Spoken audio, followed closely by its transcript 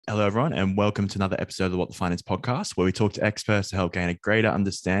Hello, everyone, and welcome to another episode of the What the Finance podcast, where we talk to experts to help gain a greater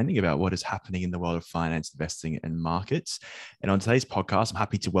understanding about what is happening in the world of finance, investing, and markets. And on today's podcast, I'm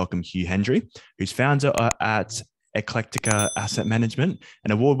happy to welcome Hugh Hendry, who's founder at Eclectica Asset Management,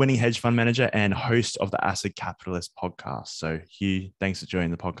 an award-winning hedge fund manager and host of the Asset Capitalist podcast. So, Hugh, thanks for joining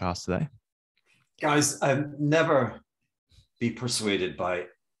the podcast today. Guys, never be persuaded by,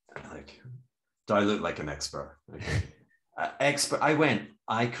 do I look like an expert? Okay.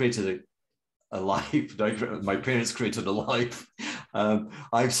 I created a life. My parents created a life.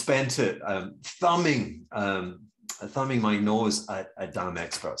 I've spent it thumbing my nose at damn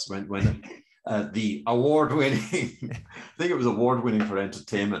experts. When the award-winning, I think it was award-winning for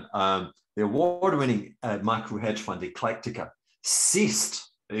entertainment, the award-winning macro hedge fund Eclectica ceased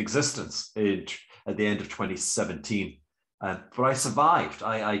existence at the end of 2017. But I survived.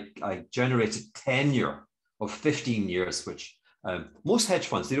 I generated tenure of 15 years, which most hedge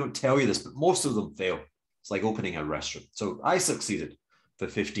funds, they don't tell you this, but most of them fail. It's like opening a restaurant. So I succeeded for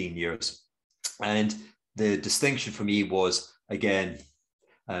 15 years. And the distinction for me was, again,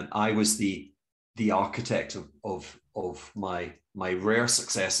 I was the architect of my rare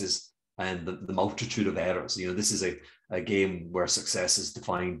successes and the multitude of errors. You know, this is a game where success is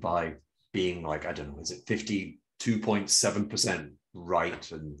defined by being like, I don't know, is it 52.7%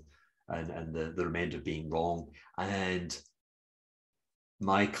 right and the remainder being wrong. And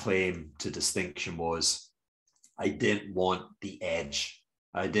my claim to distinction was I didn't want the edge.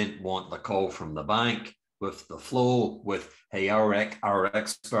 I didn't want the call from the bank with the flow, with, hey, our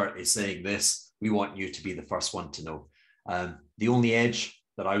expert is saying this. We want you to be the first one to know. The only edge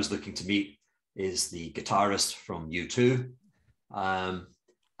that I was looking to meet is the guitarist from U2.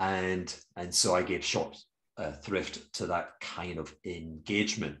 And so I gave short thrift to that kind of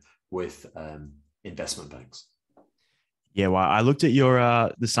engagement with investment banks. Yeah, well, I looked at your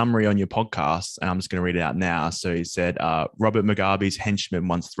the summary on your podcast, and I'm just going to read it out now. So he said, Robert Mugabe's henchman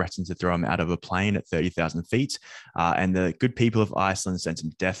once threatened to throw him out of a plane at 30,000 feet, and the good people of Iceland sent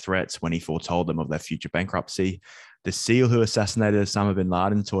him death threats when he foretold them of their future bankruptcy. The SEAL who assassinated Osama bin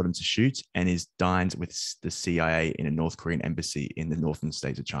Laden taught him to shoot, and is dined with the CIA in a North Korean embassy in the northern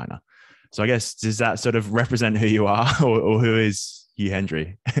states of China. So I guess, does that sort of represent who you are, or who is Hugh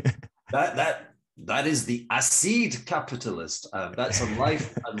Hendry? That is the acid capitalist. That's a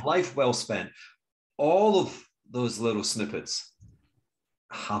life well spent. All of those little snippets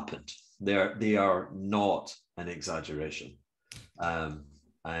happened. They are not an exaggeration.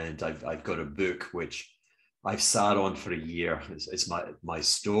 And I've got a book which I've sat on for a year. It's my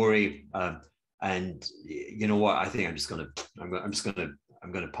story. And you know what? I think I'm just gonna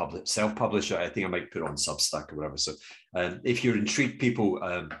self-publish it. I think I might put it on Substack or whatever. So if you're intrigued, people,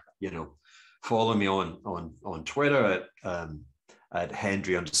 follow me on Twitter at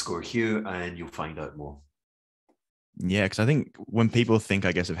Hendry_Hugh, and you'll find out more. Yeah, because I think when people think,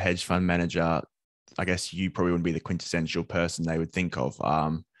 I guess, of hedge fund manager, I guess you probably wouldn't be the quintessential person they would think of.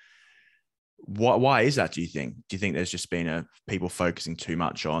 Why is that, do you think? Do you think there's just been people focusing too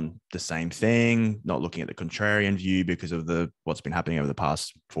much on the same thing, not looking at the contrarian view because of what's been happening over the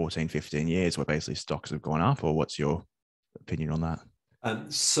past 14, 15 years where basically stocks have gone up? Or what's your opinion on that?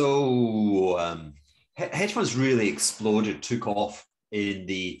 Hedge funds really exploded, took off in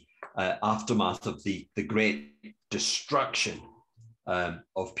the aftermath of the great destruction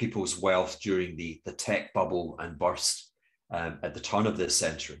of people's wealth during the tech bubble and burst at the turn of this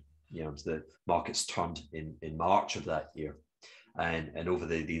century. You know, the markets turned in March of that year, and over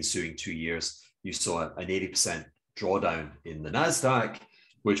the ensuing 2 years, you saw an 80% drawdown in the Nasdaq,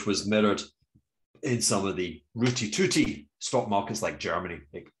 which was mirrored in some of the rooty-tooty stock markets like Germany,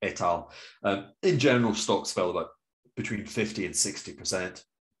 et al. In general, stocks fell about between 50 and 60%.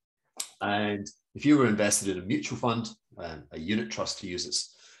 And if you were invested in a mutual fund, a unit trust to use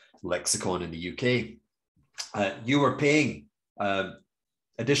its lexicon in the UK, you were paying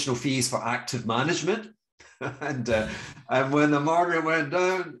additional fees for active management. And when the market went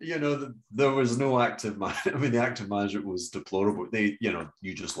down, there was no active management. I mean, the active management was deplorable.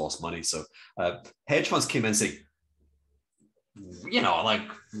 You just lost money. So hedge funds came in saying,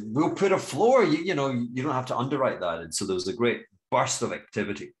 we'll put a floor. You don't have to underwrite that. And so there was a great burst of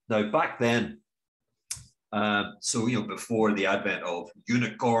activity. Now, back then, before the advent of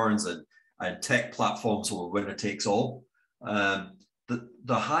unicorns and tech platforms where winner takes all,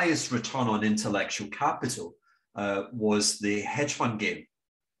 the highest return on intellectual capital was the hedge fund game.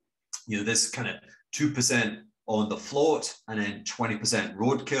 This kind of 2% on the float and then 20%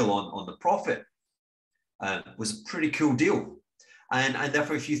 roadkill on the profit was a pretty cool deal. And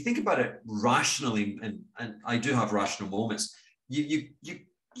therefore, if you think about it rationally, and I do have rational moments, you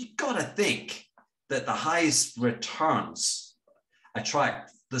got to think that the highest returns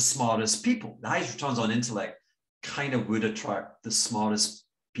attract the smartest people. The highest returns on intellect kind of would attract the smartest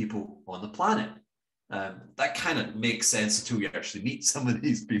people on the planet. That kind of makes sense until you actually meet some of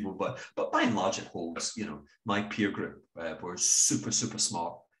these people, but by and large it holds. My peer group were super, super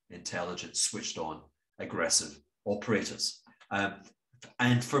smart, intelligent, switched on, aggressive operators.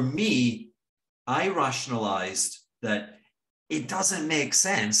 And for me, I rationalized that it doesn't make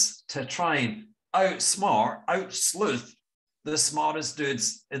sense to try and out-sleuth the smartest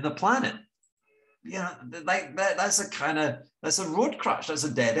dudes in the planet. Like that's a road crash, that's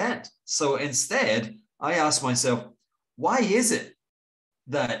a dead end. So instead, I asked myself, why is it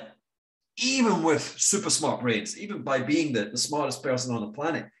that even with super smart brains, even by being the smartest person on the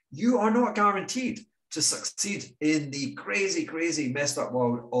planet, you are not guaranteed to succeed in the crazy, crazy, messed up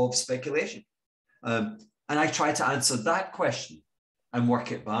world of speculation? And I try to answer that question and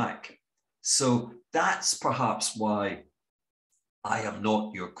work it back. So that's perhaps why I am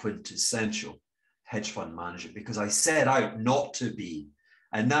not your quintessential hedge fund manager, because I set out not to be.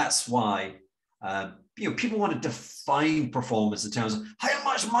 And that's why people want to define performance in terms of how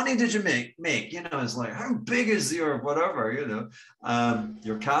much money did you make? It's like, how big is your whatever,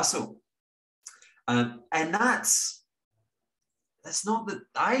 your castle? And that's not that.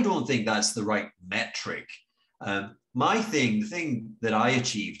 I don't think that's the right metric. The thing that I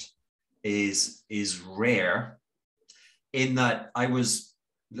achieved is rare, in that I was,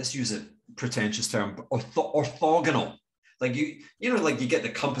 let's use a pretentious term, orthogonal. Like you get the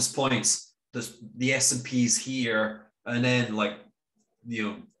compass points, the S&Ps here, and then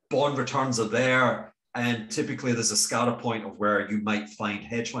bond returns are there, and typically there's a scatter point of where you might find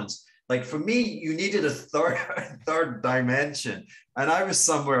hedge funds. Like for me, you needed a third dimension, and I was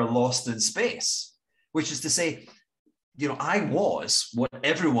somewhere lost in space, which is to say, I was what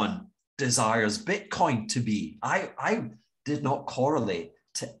everyone desires Bitcoin to be. I did not correlate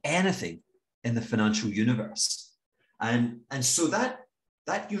to anything in the financial universe. And so that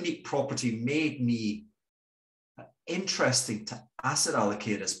unique property made me interesting to asset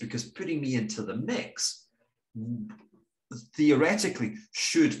allocators, because putting me into the mix theoretically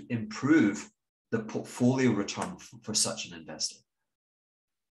should improve the portfolio return for such an investor.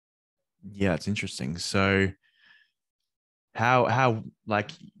 Yeah, it's interesting. So how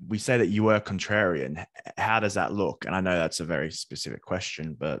like we say that you were contrarian, how does that look? And I know that's a very specific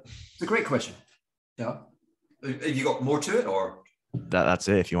question, but it's a great question. Yeah. Have you got more to it, or? That's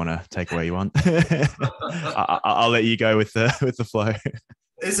it. If you want to take away you want, I'll let you go with the flow.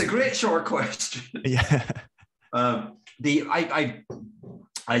 It's a great short question. Yeah. I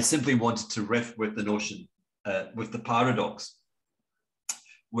simply wanted to riff with the notion, with the paradox,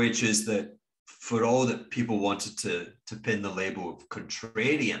 which is that for all that people wanted to pin the label of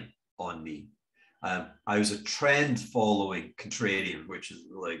contrarian on me, I was a trend following contrarian, which is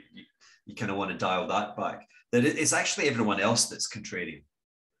like you kind of want to dial that back. That it's actually everyone else that's contrarian.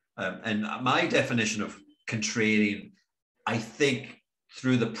 And my definition of contrarian, I think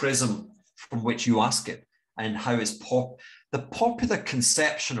through the prism from which you ask it, and how it's the popular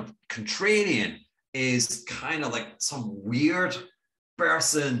conception of contrarian is kind of like some weird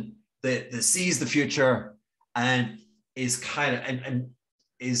person that sees the future and is kind of and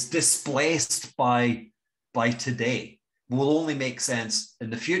is displaced by today, will only make sense in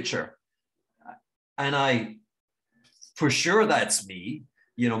the future. And for sure that's me.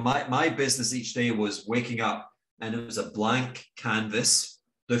 My business each day was waking up and it was a blank canvas,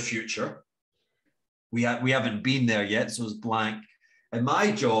 the future. We haven't been there yet, so it's blank. And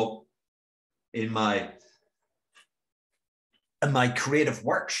my job in my creative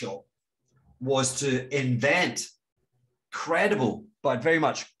workshop was to invent credible but very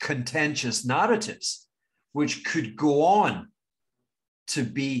much contentious narratives, which could go on to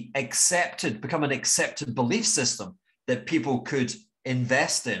be accepted, become an accepted belief system that people could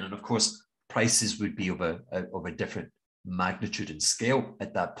invest in. And of course, prices would be of a different magnitude and scale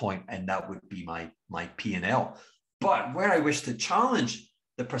at that point, and that would be my P&L. But where I wish to challenge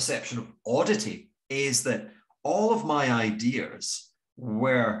the perception of oddity is that all of my ideas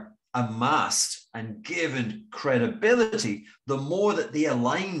were amassed and given credibility the more that they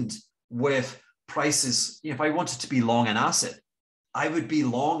aligned with prices. If I wanted to be long an asset, I would be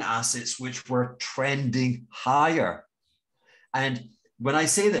long assets which were trending higher. And when I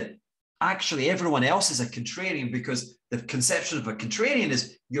say that actually everyone else is a contrarian, because the conception of a contrarian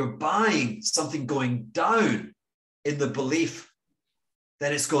is you're buying something going down in the belief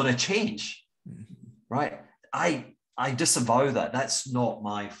that it's going to change, right? I disavow that. That's not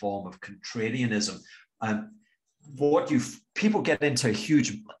my form of contrarianism. people get into a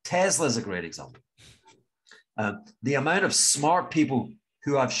huge, Tesla is a great example. The amount of smart people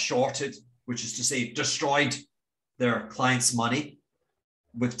who have shorted, which is to say destroyed their clients' money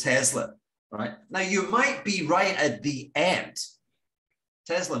with Tesla, right? Now, you might be right at the end.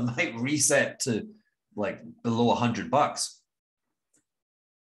 Tesla might reset to like below $100.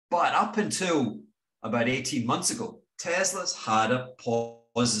 But up until about 18 months ago, Tesla's had a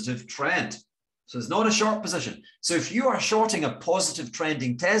positive trend. So it's not a short position. So if you are shorting a positive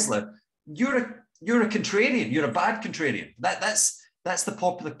trending Tesla, you're a contrarian. You're a bad contrarian. That's the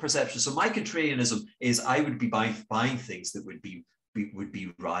popular perception. So my contrarianism is I would be buying things that would be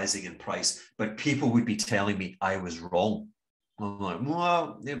rising in price, but people would be telling me I was wrong. I'm like,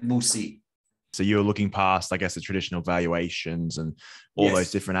 well, we'll see. So you're looking past, I guess, the traditional valuations and all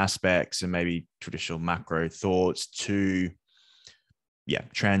those different aspects and maybe traditional macro thoughts to,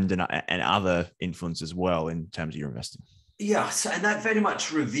 trend and other influence as well in terms of your investing. Yeah, and that very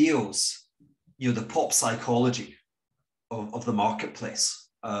much reveals, the pop psychology of the marketplace.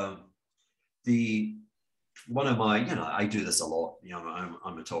 One of my, I do this a lot.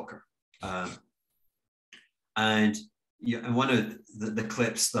 I'm a talker, and one of the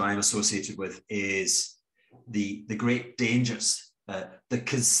clips that I'm associated with is the great dangers,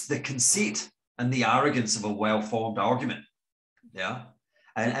 the conceit and the arrogance of a well-formed argument. Yeah,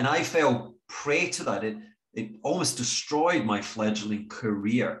 and I fell prey to that. It almost destroyed my fledgling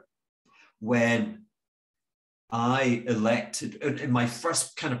career when I elected in my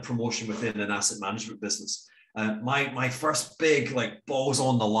first kind of promotion within an asset management business. My first big balls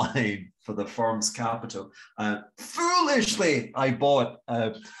on the line for the firm's capital. Foolishly, I bought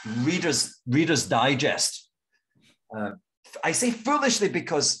Reader's Digest. I say foolishly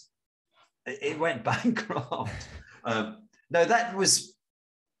because it went bankrupt. Now that was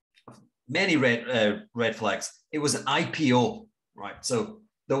many red flags. It was an IPO, right? So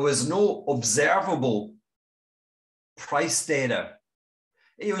there was no observable price data.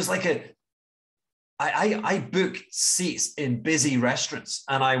 It was like I book seats in busy restaurants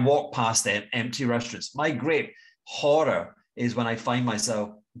and I walk past empty restaurants. My great horror is when I find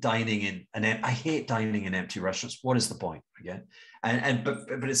myself dining in I hate dining in empty restaurants. What is the point again?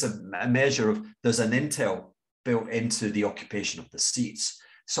 But it's a measure of there's an intel built into the occupation of the seats.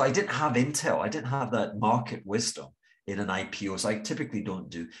 So I didn't have intel. I didn't have that market wisdom in an IPO. So I typically don't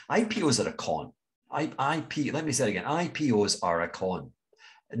do IPOs are a con. Let me say it again. IPOs are a con.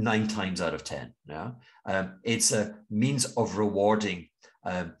 9 times out of 10. Yeah, it's a means of rewarding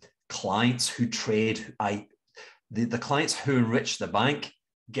clients who trade. The clients who enrich the bank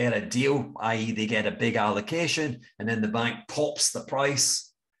get a deal, i.e., they get a big allocation, and then the bank pops the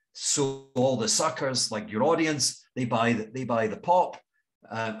price. So all the suckers, like your audience, they buy the pop,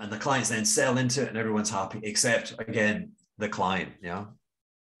 and the clients then sell into it, and everyone's happy, except again the client. Yeah.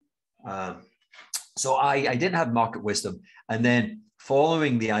 So I didn't have market wisdom, and then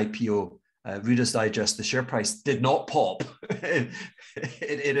following the IPO, Reader's Digest, the share price did not pop. it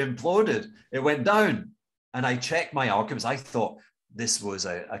imploded. It went down. And I checked my arguments. I thought this was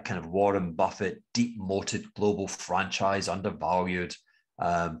a kind of Warren Buffett, deep-moated global franchise, undervalued.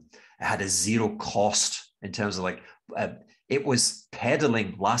 It had a zero cost in terms of it was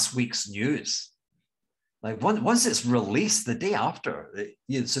peddling last week's news. Once it's released the day after,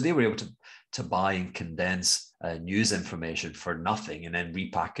 so they were able to buy and condense news information for nothing and then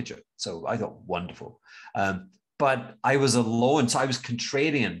repackage it. So I thought, wonderful. But I was alone. So I was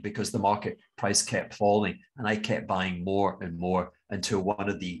contrarian because the market price kept falling and I kept buying more and more until one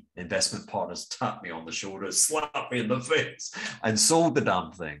of the investment partners tapped me on the shoulder, slapped me in the face and sold the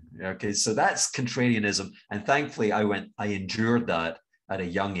damn thing. Okay, so that's contrarianism. And thankfully I endured that at a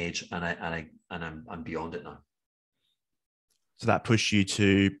young age and I'm beyond it now. So that pushed you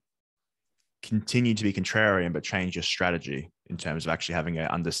to continue to be contrarian, but change your strategy in terms of actually having an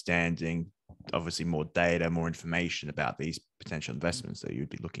understanding, obviously more data, more information about these potential investments that you would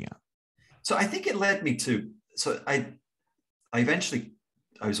be looking at. So I think it led me to, I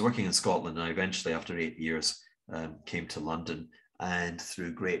was working in Scotland and I eventually, after 8 years, came to London, and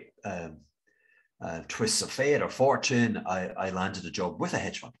through great twists of fate or fortune, I landed a job with a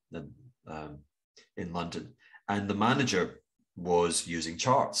hedge fund in London, and the manager was using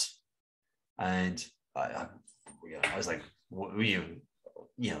charts. And I was like, only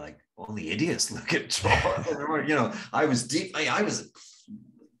idiots look at charts. I was deep. I was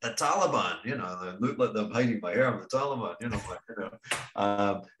the Taliban. I looked like I'm hiding my hair. I'm the Taliban.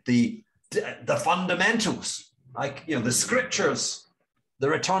 The fundamentals, the scriptures, the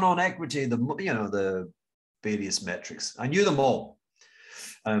return on equity, the various metrics. I knew them all.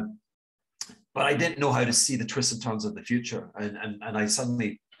 but I didn't know how to see the twists and turns of the future. And I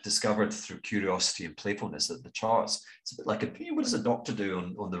suddenly discovered through curiosity and playfulness that the charts, it's a bit like what does a doctor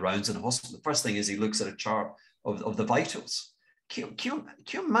do on the rounds in a hospital? The first thing is he looks at a chart of the vitals. Can you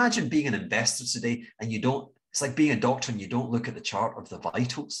imagine being an investor today and you don't, it's like being a doctor and you don't look at the chart of the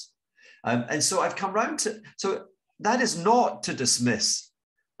vitals. And so I've come round to, so that is not to dismiss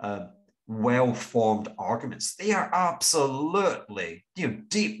well-formed arguments. They are absolutely,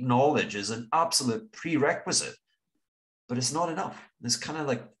 deep knowledge is an absolute prerequisite, but it's not enough. It's kind of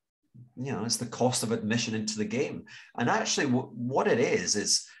like, it's the cost of admission into the game. And actually what it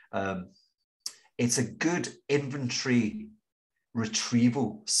is it's a good inventory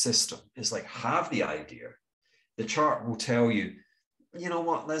retrieval system. It's like, have the idea. The chart will tell you, you know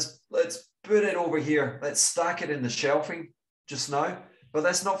what, let's put it over here. Let's stack it in the shelving just now, but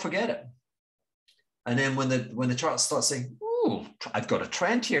let's not forget it. And then when the chart starts saying, "Ooh, I've got a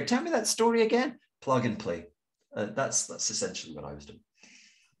trend here. Tell me that story again." Plug and play. That's essentially what I was doing.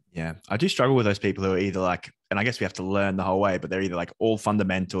 Yeah, I do struggle with those people who are either like, and I guess we have to learn the whole way, but they're either like all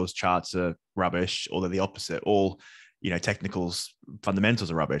fundamentals charts are rubbish, or they're the opposite. All, technicals fundamentals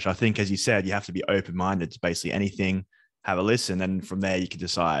are rubbish. I think, as you said, you have to be open-minded to basically anything. Have a listen, and from there you can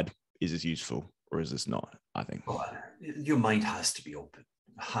decide, is this useful or is this not? I think your mind has to be open.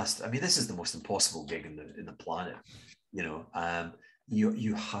 I mean, this is the most impossible gig in the planet.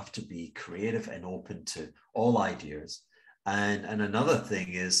 You have to be creative and open to all ideas. And another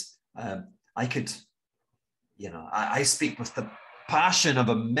thing is, I could, I speak with the passion of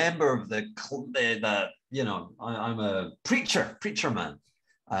a member of I'm a preacher man.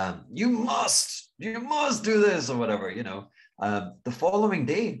 You must do this or whatever, the following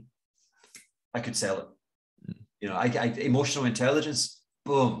day I could sell it. I emotional intelligence,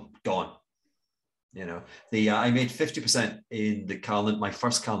 boom, gone. I made 50% in my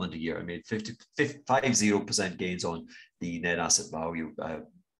first calendar year. I made 50% gains on the net asset value.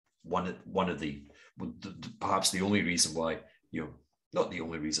 One of the, perhaps the only reason why, not the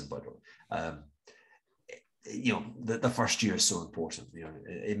only reason, but the first year is so important.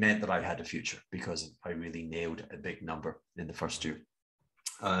 It meant that I had a future because I really nailed a big number in the first year,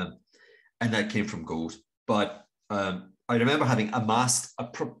 and that came from gold. But I remember having amassed a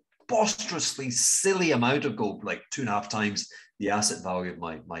preposterously silly amount of gold, like 2.5 times the asset value of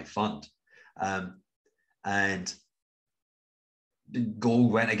my fund, and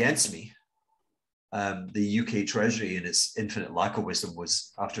gold went against me. The UK Treasury, in its infinite lack of wisdom,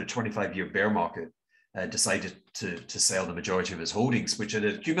 was, after a 25-year bear market, decided to sell the majority of its holdings, which had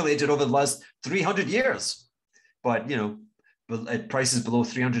accumulated over the last 300 years. But, at prices below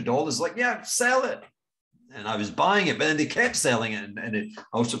 $300, like, yeah, sell it. And I was buying it, but then they kept selling it, and it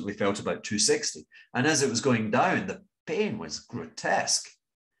ultimately fell to about 260. And as it was going down, the pain was grotesque.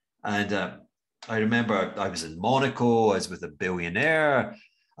 And I remember I was in Monaco, I was with a billionaire.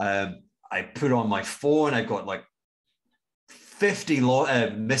 I put on my phone, I got like 50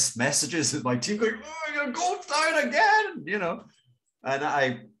 missed messages with my team going, "Oh, your gold's down again," And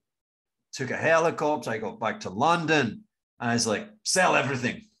I took a helicopter, I got back to London, and I was like, "Sell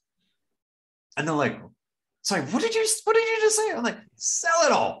everything." And they're like, "Sorry, what did you just say?" I'm like, "Sell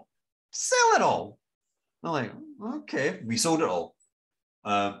it all. Sell it all." I'm like, "Okay." We sold it all.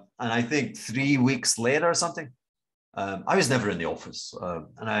 And I think 3 weeks later or something, I was never in the office.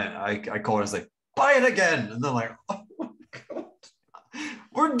 And I called, I was like, "Buy it again." And they're like, "Oh my God,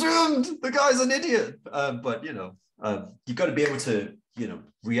 we're doomed. The guy's an idiot." But, you've got to be able to,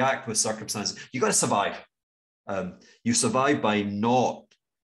 react with circumstances. You've got to survive. You survive by not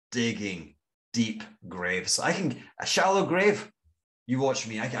digging deep graves. A shallow grave, you watch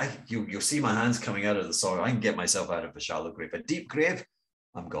me, you'll see my hands coming out of the soil. I can get myself out of a shallow grave. A deep grave,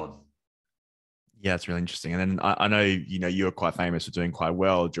 I'm gone. Yeah, it's really interesting. And then I know, you were quite famous for doing quite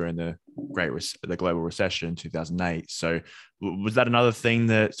well during the global recession in 2008. So was that another thing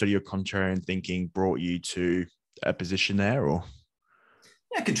that sort of your contrarian thinking brought you to a position there, or?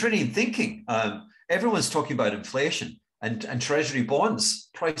 Yeah, contrarian thinking. Everyone's talking about inflation and treasury bonds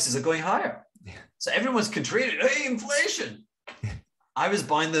prices are going higher. Yeah. So everyone's contrarian. Hey, inflation. I was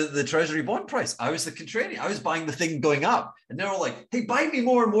buying the treasury bond price. I was the contrarian. I was buying the thing going up. And they're all like, "Hey, buy me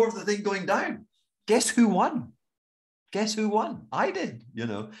more and more of the thing going down." Guess who won? I did,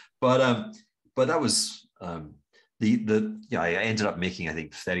 But that was I ended up making, I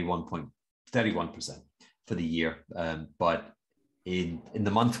think, 31% for the year. But in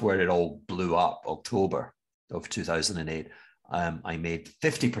the month where it all blew up, October of 2008, I made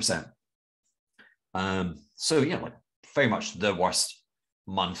 50%. So, like very much the worst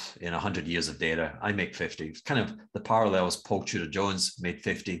month in 100 years of data. I make 50. It's kind of the parallels. Paul Tudor Jones made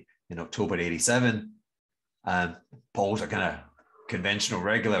 50 in October 87. Paul's a kind of conventional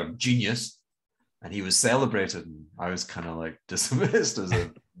regular genius, and he was celebrated, and I was kind of like dismissed as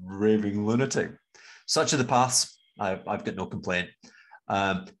a raving lunatic. Such are the paths. I've got no complaint.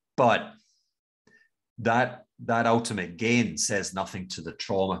 But that ultimate gain says nothing to the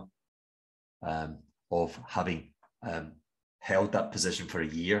trauma of having held that position for a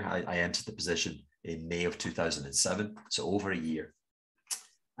year. I entered the position in May of 2007, so over a year.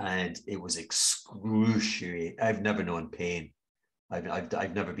 And it was excruciating. I've never known pain.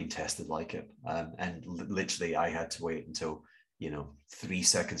 I've never been tested like it. And literally I had to wait until, 3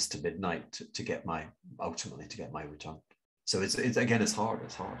 seconds to midnight to get my return. So it's again, it's hard.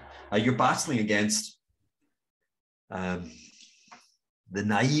 You're battling against the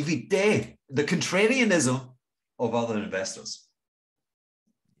naivete, the contrarianism of other investors.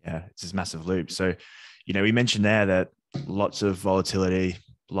 Yeah, it's this massive loop. So, we mentioned there that lots of volatility,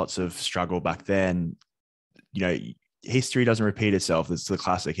 lots of struggle back then. History doesn't repeat itself. It's the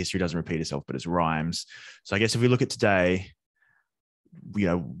classic, history doesn't repeat itself, but it rhymes. So I guess if we look at today,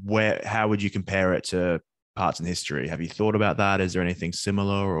 how would you compare it to parts in history? Have you thought about that? Is there anything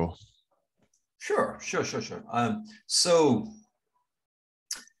similar or? Sure. So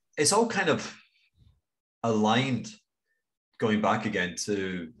it's all kind of aligned going back again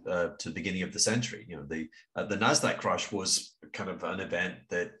to the beginning of the century. The NASDAQ crash was kind of an event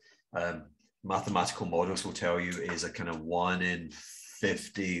that mathematical models will tell you is a kind of 1 in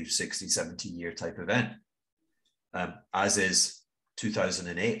 50, 60, 70 year type event, as is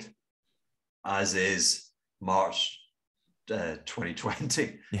 2008, as is March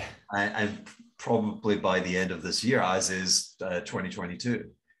 2020, yeah. and probably by the end of this year, as is 2022.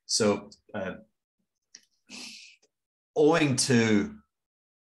 So owing to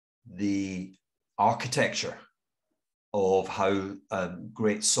the architecture of how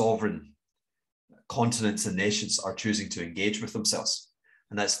great sovereign continents and nations are choosing to engage with themselves,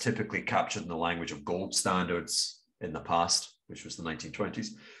 and that's typically captured in the language of gold standards in the past, which was the 1920s,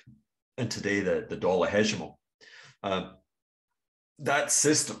 and today the dollar hegemon. That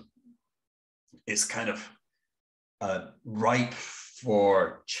system is kind of ripe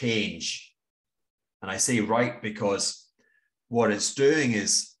for change. And I say ripe because what it's doing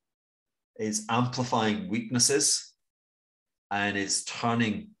is amplifying weaknesses, and it's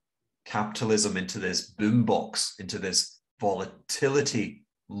turning capitalism into this boombox, into this volatility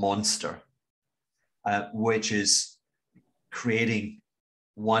monster, which is creating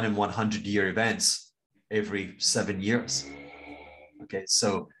 1 in 100 year events every 7 years. Okay,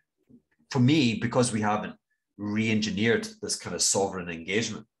 so for me, because we haven't re-engineered this kind of sovereign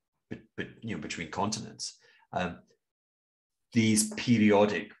engagement, between continents, these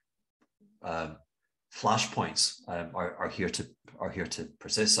periodic flashpoints are here to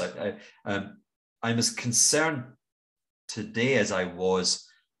persist. I'm as concerned today as I was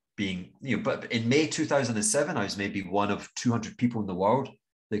being, but in May 2007, I was maybe one of 200 people in the world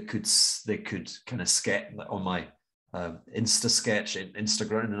that could kind of sketch on my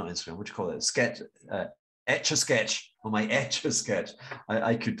Instagram, not Instagram, what do you call it? Sketch, Etch-a-Sketch, on my Etch-a-Sketch.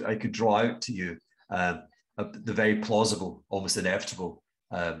 I could draw out to you the very plausible, almost inevitable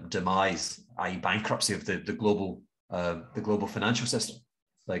demise, i.e. bankruptcy of the global financial system,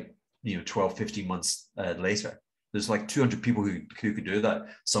 12, 15 months later. There's like 200 people who could do that.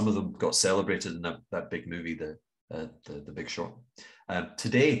 Some of them got celebrated in that big movie, the Big Short.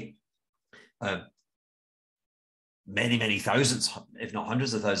 Today, many thousands, if not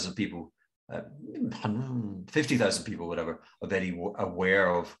hundreds of thousands of people, 50,000 people, whatever, are very aware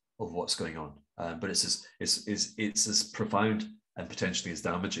of what's going on. But it's as profound and potentially as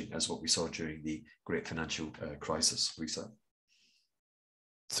damaging as what we saw during the great financial crisis reset.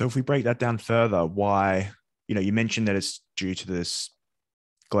 So if we break that down further, why, you mentioned that it's due to this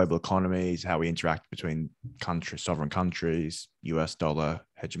global economies, how we interact between sovereign countries, US dollar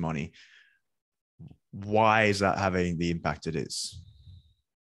hegemony. Why is that having the impact it is?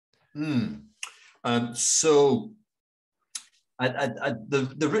 So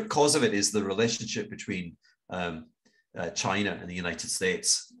the root cause of it is the relationship between China and the United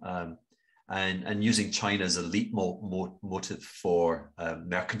States, and using China as a lead motive for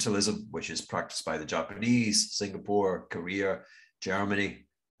mercantilism, which is practiced by the Japanese, Singapore, Korea, Germany,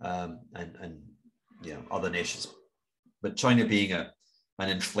 and other nations. But China being an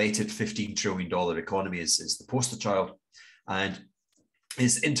inflated $15 trillion economy is the poster child, and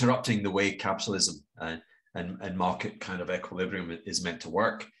is interrupting the way capitalism and market kind of equilibrium is meant to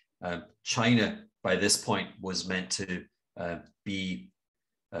work. China, by this point, was meant to be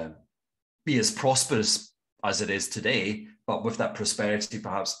as prosperous as it is today, but with that prosperity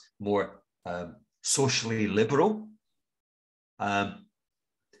perhaps more socially liberal,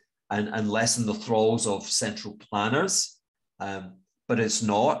 and less in the thralls of central planners. But it's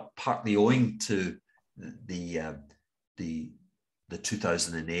not, partly owing to the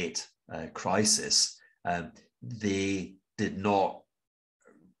 2008 crisis. They did not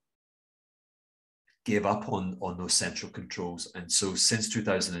give up on those central controls. And so since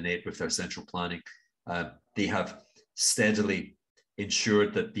 2008, with their central planning, they have steadily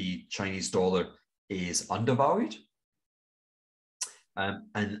ensured that the Chinese dollar is undervalued.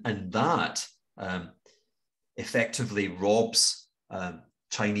 And that effectively robs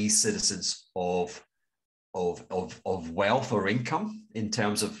Chinese citizens of wealth or income, in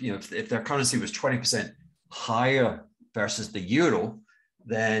terms of, if their currency was 20% higher versus the euro,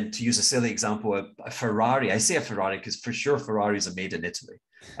 then, to use a silly example, a Ferrari, I say a Ferrari because for sure Ferraris are made in Italy.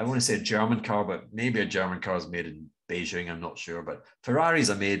 I want to say a German car, but maybe a German car is made in Beijing, I'm not sure, but Ferraris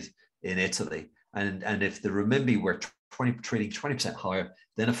are made in Italy. And if the renminbi were trading 20% higher,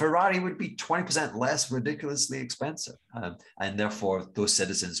 then a Ferrari would be 20% less ridiculously expensive. And therefore, those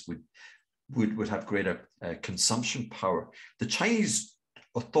citizens would have greater consumption power. The Chinese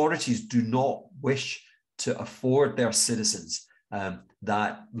authorities do not wish to afford their citizens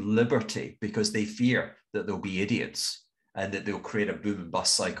that liberty, because they fear that they'll be idiots and that they'll create a boom and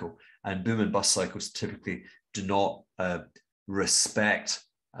bust cycle. And boom and bust cycles typically do not respect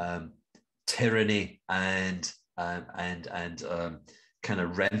tyranny and kind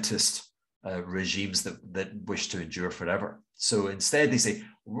of rentist regimes that wish to endure forever. So instead, they say,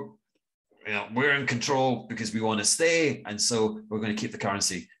 we're in control because we want to stay, and so we're going to keep the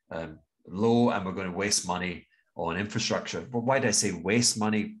currency low, and we're going to waste money on infrastructure. But why did I say waste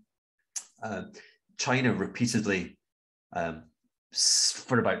money? China repeatedly,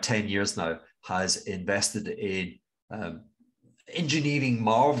 for about 10 years now, has invested in engineering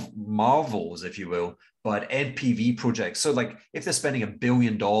marvels, if you will, but NPV projects. So, like, if they're spending $1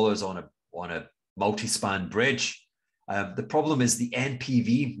 billion on a multi-span bridge, the problem is the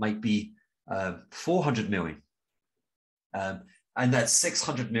NPV might be 400 million, and that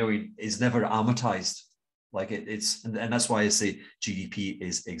 600 million is never amortized. Like and that's why I say GDP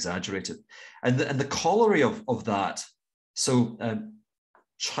is exaggerated. And the corollary of that, so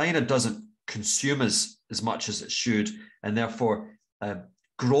China doesn't consume as much as it should, and therefore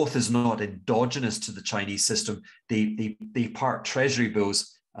growth is not endogenous to the Chinese system. They part treasury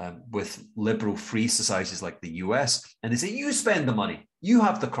bills with liberal free societies like the US, and they say, you spend the money, you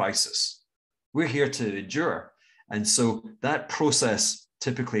have the crisis, we're here to endure. And so that process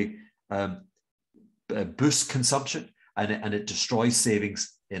typically boosts consumption, and it destroys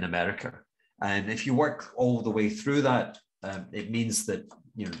savings in America. And if you work all the way through that, it means that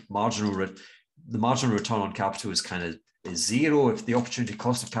the marginal return on capital is zero. If the opportunity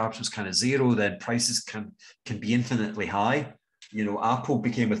cost of capital is kind of zero, then prices can be infinitely high. Apple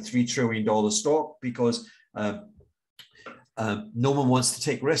became a $3 trillion stock because no one wants to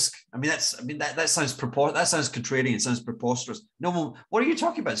take risk. That sounds that sounds contrarian. It sounds preposterous. No one. What are you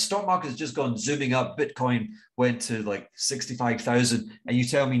talking about? Stock market has just gone zooming up. Bitcoin went to like 65,000, and you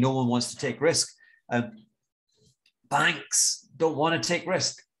tell me no one wants to take risk. Banks don't want to take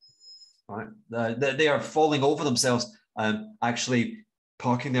risk. Right? They are falling over themselves, actually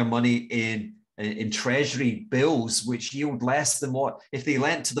parking their money in treasury bills, which yield less than what if they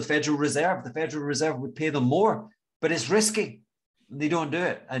lent to the Federal Reserve. The Federal Reserve would pay them more. But it's risky. They don't do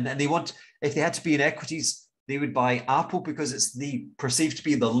it. And they want, if they had to be in equities, they would buy Apple because it's perceived to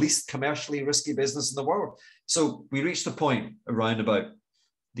be the least commercially risky business in the world. So we reached a point around about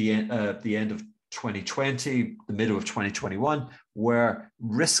the end of 2020, the middle of 2021, where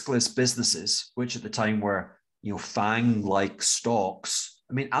riskless businesses, which at the time were, FANG-like stocks.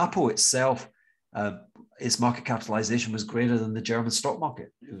 Apple itself, its market capitalization was greater than the German stock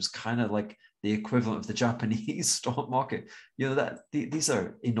market. It was kind of like the equivalent of the Japanese stock market. These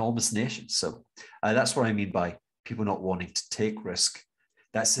are enormous nations. So that's what I mean by people not wanting to take risk.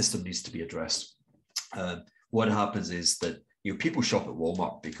 That system needs to be addressed. What happens is that people shop at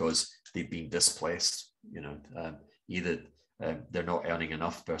Walmart because they've been displaced. Either they're not earning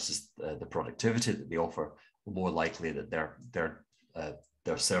enough versus the productivity that they offer, or more likely that their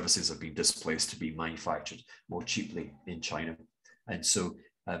services have been displaced to be manufactured more cheaply in China. And so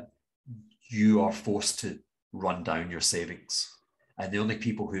you are forced to run down your savings, and the only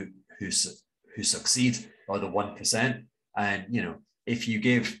people who succeed are the 1%. And if you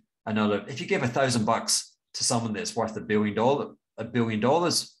give $1,000 to someone that's worth $1 billion,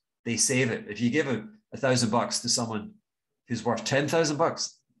 they save it. If you give $1,000 to someone who's worth $10,000,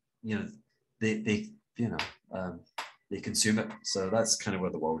 they consume it. So that's kind of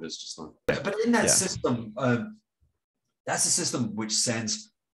where the world is just now. But in that system, that's a system which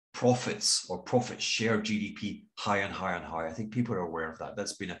sends profits or profit share GDP higher and higher and higher. I think people are aware of that.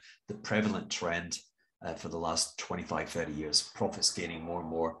 That's been the prevalent trend for the last 25, 30 years. Profits gaining more and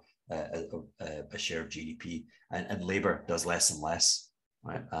more a share of GDP, and labor does less and less.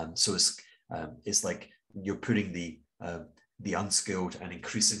 Right. So it's like you're putting the unskilled, and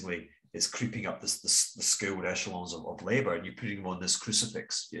increasingly it's creeping up the skilled echelons of labor, and you're putting them on this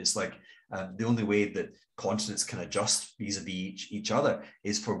crucifix. It's like the only way that continents can adjust vis-a-vis each other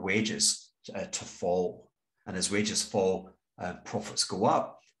is for wages to fall. And as wages fall, profits go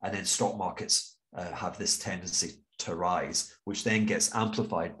up, and then stock markets have this tendency to rise, which then gets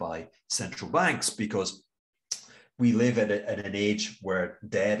amplified by central banks, because we live at an age where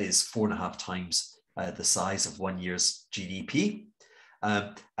debt is 4.5 times the size of 1 year's GDP.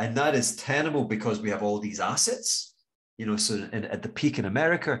 And that is tenable because we have all these assets, so at the peak in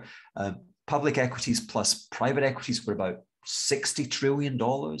America, public equities plus private equities were about $60 trillion.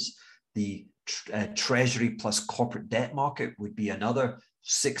 The treasury plus corporate debt market would be another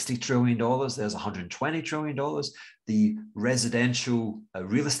 $60 trillion. There's $120 trillion. The residential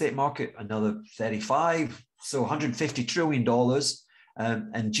real estate market, another 35. So $150 trillion.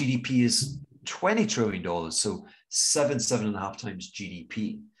 And GDP is $20 trillion. So 7.5 times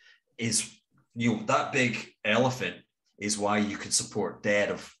GDP is, that big elephant is why you can support debt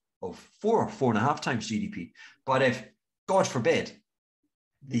of 4.5 times GDP. But if, God forbid,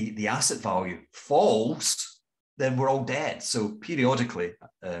 the asset value falls, then we're all dead. So periodically,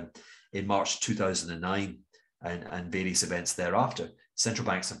 in March 2009 and various events thereafter, central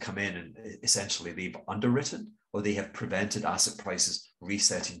banks have come in and essentially they've underwritten, or they have prevented asset prices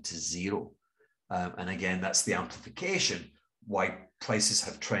resetting to zero. And again, that's the amplification why prices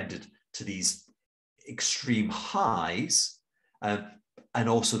have trended to these extreme highs. And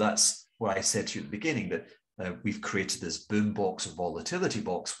also that's what I said to you at the beginning, that we've created this boom box or volatility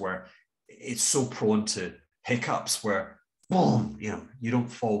box where it's so prone to hiccups where, boom, you don't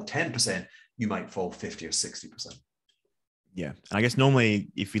fall 10%, you might fall 50 or 60%. Yeah. And I guess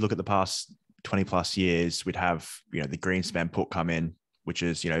normally if you look at the past 20 plus years, we'd have, the Greenspan put come in, which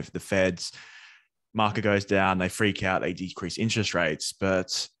is, if the Fed's market goes down, they freak out, they decrease interest rates.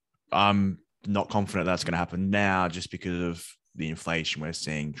 But I'm not confident that's going to happen now, just because of the inflation we're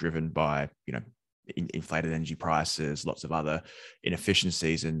seeing driven by, inflated energy prices, lots of other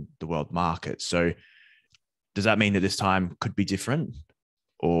inefficiencies in the world market. So does that mean that this time could be different?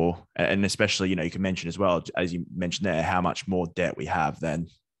 And especially, you can mention as well, as you mentioned there, how much more debt we have than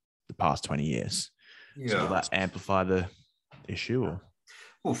the past 20 years. Yeah. So will that amplify the issue? Or?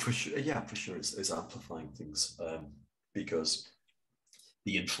 Well, for sure. Yeah, for sure. It's amplifying things because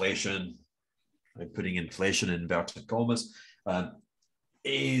the inflation, I'm putting inflation in inverted commas,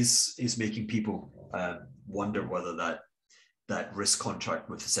 is making people wonder whether that risk contract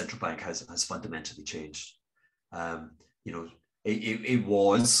with the central bank has fundamentally changed. It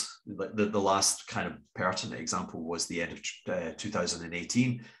was the last kind of pertinent example was the end of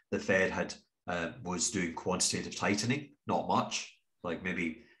 2018. The Fed was doing quantitative tightening, not much, like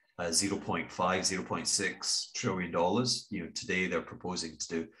maybe 0.5, 0.6 trillion dollars. Today they're proposing to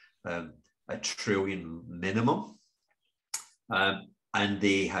do $1 trillion minimum, and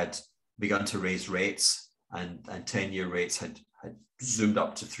they had begun to raise rates, and 10-year rates had zoomed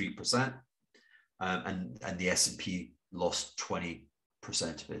up to 3%, and the S&P lost 20%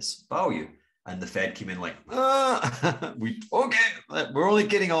 of its value, and the Fed came in like, we're only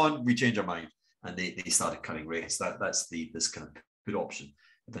getting on, we change our mind, and they started cutting rates. That's this kind of put option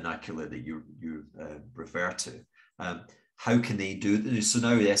vernacular that you refer to. How can they do this? So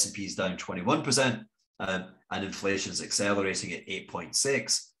now the S&P is down 21%, and inflation is accelerating at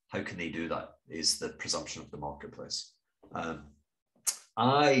 8.6. How can they do that? Is the presumption of the marketplace.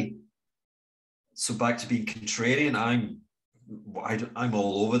 So back to being contrarian, I'm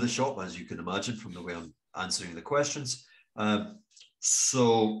all over the shop, as you can imagine from the way I'm answering the questions.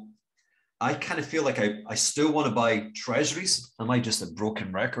 So I kind of feel like I still want to buy treasuries. Am I just a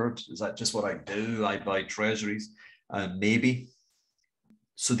broken record? Is that just what I do? I buy treasuries, maybe.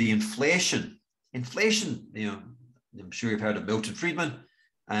 So the inflation, I'm sure you've heard of Milton Friedman,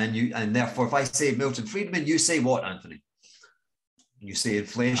 and therefore if I say Milton Friedman, you say what, Anthony? You say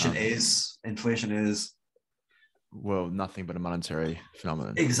inflation is. Well, nothing but a monetary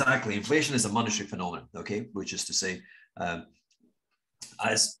phenomenon. Exactly. Inflation is a monetary phenomenon, okay? Which is to say,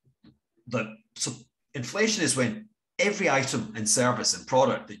 so inflation is when every item and service and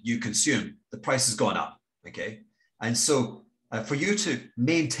product that you consume, the price has gone up, okay? And so for you to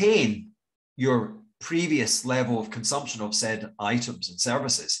maintain your previous level of consumption of said items and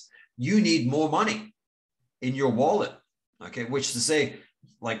services, you need more money in your wallet, okay? Which to say,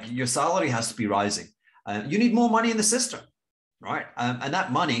 like your salary has to be rising. You need more money in the system, right? And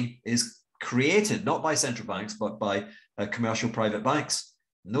that money is created not by central banks, but by commercial private banks.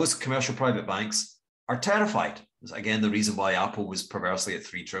 And those commercial private banks are terrified. That's again the reason why Apple was perversely at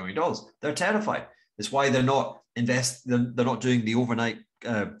 $3 trillion. They're terrified. It's why they're not doing the overnight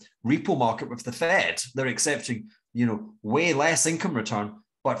repo market with the Fed. They're accepting, way less income return,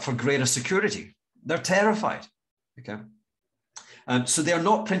 but for greater security. They're terrified. Okay. So they're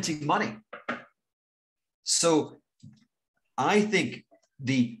not printing money. So I think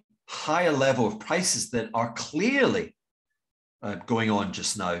the higher level of prices that are clearly going on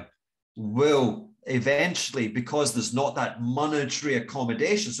just now will eventually, because there's not that monetary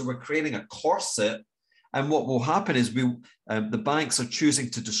accommodation, so we're creating a corset. And what will happen is the banks are choosing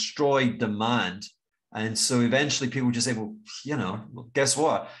to destroy demand. And so eventually people just say, well, guess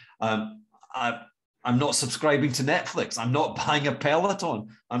what? I'm not subscribing to Netflix. I'm not buying a Peloton.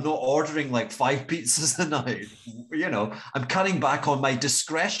 I'm not ordering like 5 pizzas a night. I'm cutting back on my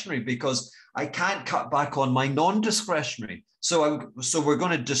discretionary because I can't cut back on my non-discretionary. So we're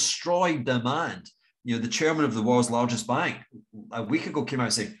going to destroy demand. The chairman of the world's largest bank a week ago came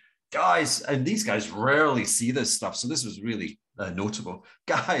out saying, guys, and these guys rarely see this stuff, so this was really notable.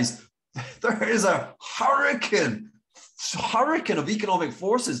 Guys, there is a hurricane of economic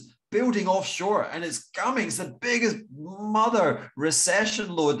forces building offshore, and it's coming. It's the biggest mother recession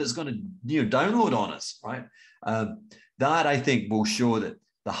load that's going to download on us, right? That I think will show that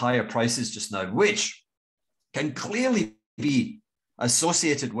the higher prices just now, which can clearly be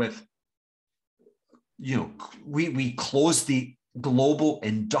associated with, we closed the global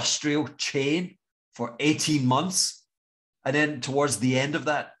industrial chain for 18 months. And then towards the end of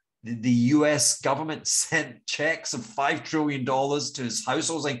that, the US government sent checks of $5 trillion to his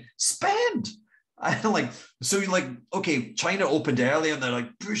households, like, spend. And okay, China opened early and they're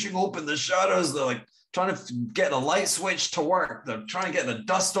like pushing open the shutters. They're like trying to get the light switch to work. They're trying to get the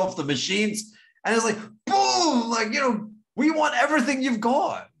dust off the machines. And it's like, boom, we want everything you've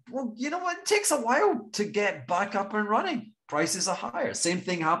got. Well, you know what? It takes a while to get back up and running. Prices are higher. Same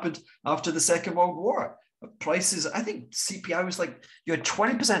thing happened after the Second World War. Prices, I think CPI was like, you had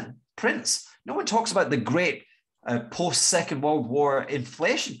 20% prints. No one talks about the great post-Second World War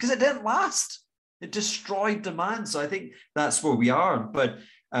inflation because it didn't last. It destroyed demand. So I think that's where we are. But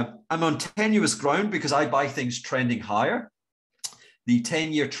I'm on tenuous ground because I buy things trending higher. The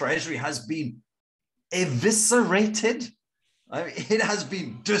 10-year Treasury has been eviscerated. It has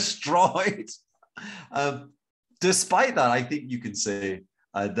been destroyed. Despite that, I think you can say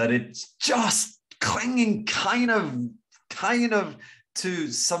that it's just clinging kind of to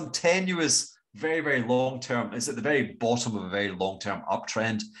some tenuous, very, very long-term. It's at the very bottom of a very long-term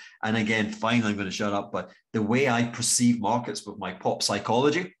uptrend. And again, finally, I'm going to shut up. But the way I perceive markets with my pop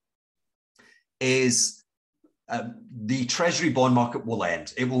psychology is the Treasury bond market will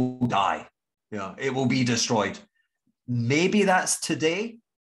end. It will die. It will be destroyed. Maybe that's today.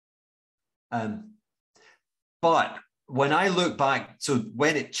 But when I look back, so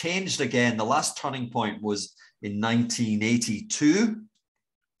when it changed again, the last turning point was in 1982,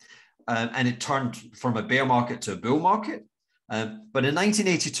 and it turned from a bear market to a bull market. But in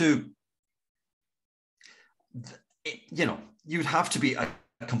 1982, you'd have to be a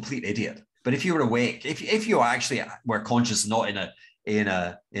complete idiot. But if you were awake, if you actually were conscious, not in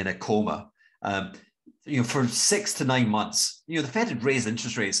a coma, for 6 to 9 months, the Fed had raised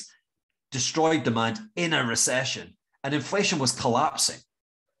interest rates, destroyed demand in a recession, and inflation was collapsing.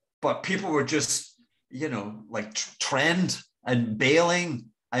 But people were just, trend and bailing,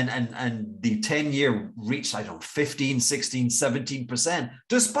 and the 10-year reached, 15, 16, 17%,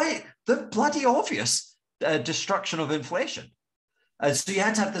 despite the bloody obvious destruction of inflation. So you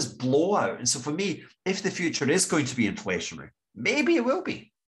had to have this blowout. And so for me, if the future is going to be inflationary, maybe it will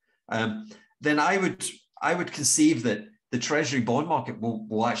be, then I would conceive that the Treasury bond market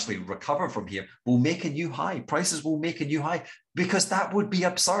will actually recover from here, will make a new high. Prices will make a new high because that would be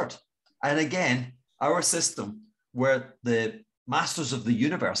absurd. And again, our system where the masters of the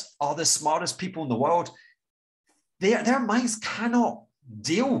universe are the smartest people in the world, their minds cannot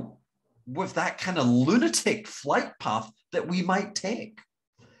deal with that kind of lunatic flight path that we might take.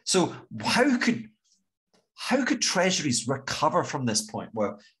 So how could treasuries recover from this point?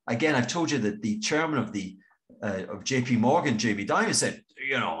 Well, again, I've told you that the chairman of JP Morgan, Jamie Dimon, said,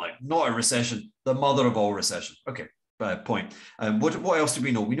 not a recession, the mother of all recessions. Okay, point. What else do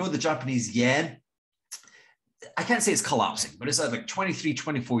we know? We know the Japanese yen I can't say it's collapsing, but it's at like 23,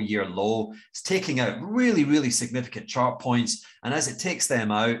 24-year low. It's taking out really, really significant chart points. And as it takes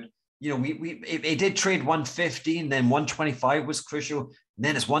them out, it did trade 150, and then 125 was crucial. And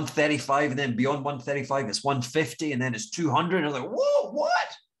then it's 135, and then beyond 135, it's 150, and then it's 200. And I was like, whoa, what?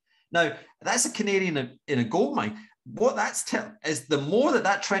 Now, that's a Canadian in a gold mine. What that's telling is the more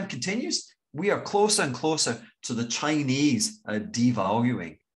that trend continues, we are closer and closer to the Chinese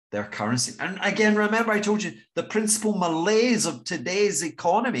devaluing their currency. And again, remember, I told you the principal malaise of today's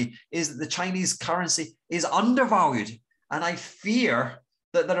economy is that the Chinese currency is undervalued. And I fear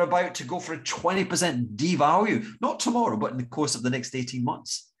that they're about to go for a 20% devalue, not tomorrow, but in the course of the next 18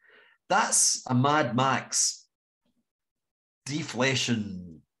 months. That's a Mad Max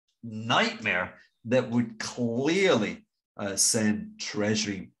deflation nightmare that would clearly send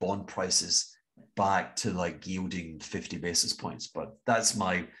Treasury bond prices back to like yielding 50 basis points. But that's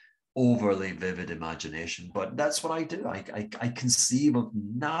my overly vivid imagination. But that's what I do. I conceive of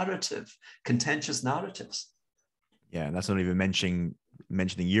contentious narratives. Yeah, and that's not even mentioning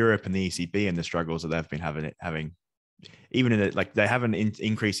Europe and the ECB and the struggles that they've been having. Even in it, like they haven't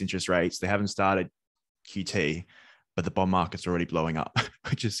increased interest rates, they haven't started QT, but the bond market's already blowing up,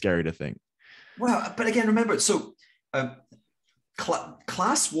 which is scary to think. Well, but again, remember, so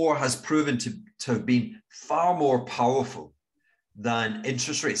class war has proven to have been far more powerful than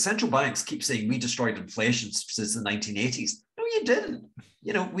interest rates. Central banks keep saying we destroyed inflation since the 1980s. No, you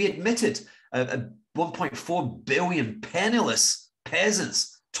didn't. We admitted 1.4 billion penniless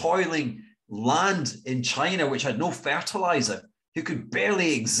peasants toiling land in China, which had no fertilizer, who could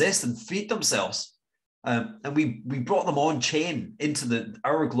barely exist and feed themselves. And we brought them on chain into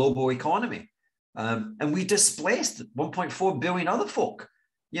our global economy. And we displaced 1.4 billion other folk,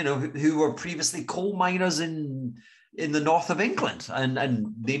 who were previously coal miners in the north of England. And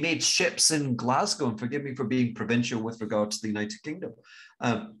they made ships in Glasgow, and forgive me for being provincial with regard to the United Kingdom.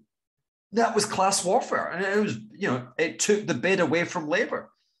 That was class warfare. And it was, it took the bid away from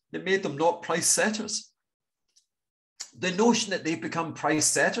labor. It made them not price setters. The notion that they've become price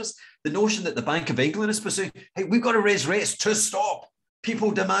setters, the notion that the Bank of England is pursuing, hey, we've got to raise rates to stop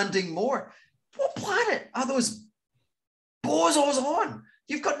people demanding more. What planet are those bozos on?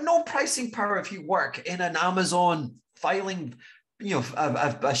 You've got no pricing power if you work in an Amazon filing,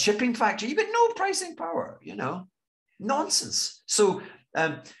 a shipping factory. You've got no pricing power, nonsense. So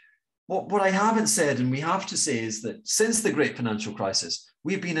what I haven't said, and we have to say, is that since the great financial crisis,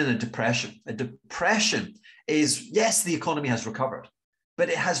 we've been in a depression. A depression is, yes, the economy has recovered, but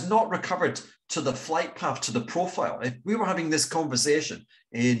it has not recovered to the flight path, to the profile. If we were having this conversation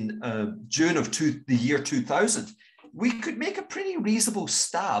in June of the year 2000, we could make a pretty reasonable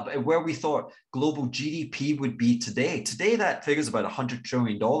stab at where we thought global GDP would be today. Today, that figure is about $100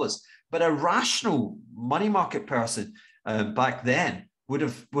 trillion. But a rational money market person back then would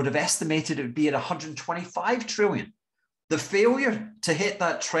have estimated it would be at 125 trillion. The failure to hit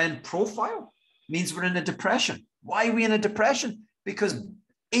that trend profile means we're in a depression. Why are we in a depression? Because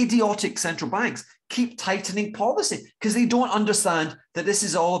idiotic central banks keep tightening policy because they don't understand that this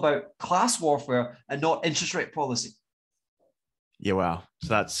is all about class warfare and not interest rate policy. Yeah, wow. So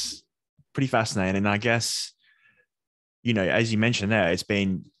that's pretty fascinating. And I guess, as you mentioned there, it's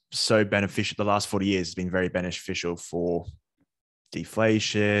been so beneficial. The last 40 years has been very beneficial for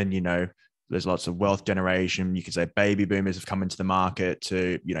deflation. There's lots of wealth generation. You could say baby boomers have come into the market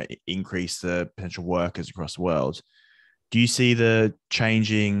to, increase the potential workers across the world. Do you see the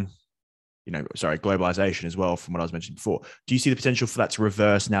changing, globalization as well, from what I was mentioning before? Do you see the potential for that to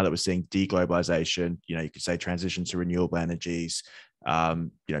reverse now that we're seeing deglobalization? You could say transition to renewable energies,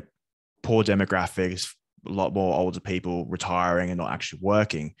 poor demographics, a lot more older people retiring and not actually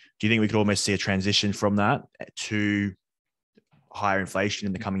working. Do you think we could almost see a transition from that to higher inflation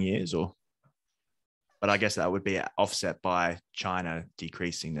in the coming years? But I guess that would be offset by China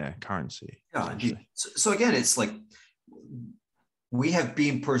decreasing their currency. Yeah. So again, it's like, we have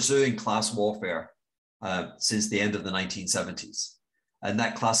been pursuing class warfare since the end of the 1970s. And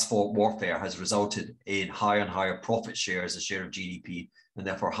that class warfare has resulted in higher and higher profit share as a share of GDP, and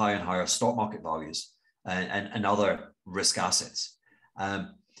therefore higher and higher stock market values and other risk assets. And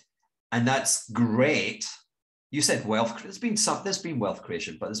that's great. You said wealth. There's been wealth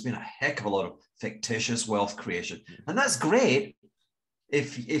creation, but there's been a heck of a lot of fictitious wealth creation. And that's great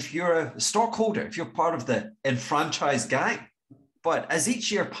if you're a stockholder, if you're part of the enfranchised gang. But as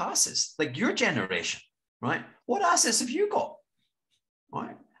each year passes, like your generation, right? What assets have you got?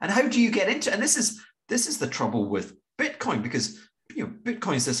 Right? And how do you get into? And this is the trouble with Bitcoin, because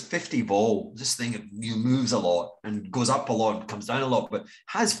Bitcoin is this 50 vol, this thing moves a lot and goes up a lot and comes down a lot, but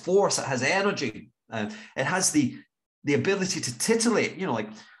has force, it has energy, It has the ability to titillate. You know, like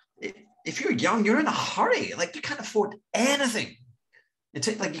if you're young, you're in a hurry. Like you can't afford anything. It's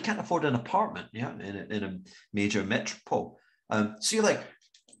like you can't afford an apartment, yeah, in a major metropole. So you're like,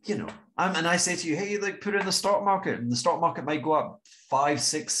 you know, and I say to you, hey, like put it in the stock market, and the stock market might go up 5,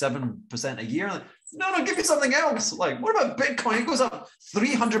 6, 7% a year. Like, no, give me something else. Like, what about Bitcoin? It goes up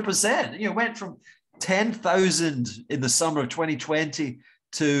 300%. You know, went from 10,000 in the summer of 2020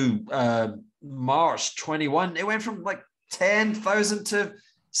 to March 21. It went from like 10,000 to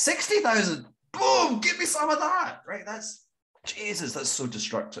 60,000. Boom, give me some of that, right? That's Jesus, that's so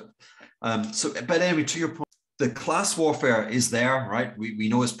destructive. But anyway, to your point, the class warfare is there, right? We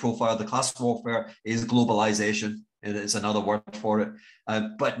know its profile. The class warfare is globalization. It is another word for it.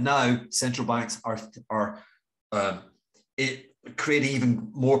 But now central banks are creating even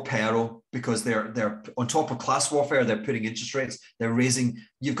more peril because they're on top of class warfare. They're putting interest rates. They're raising.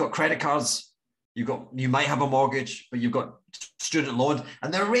 You've got credit cards. You might have a mortgage, but you've got student loans,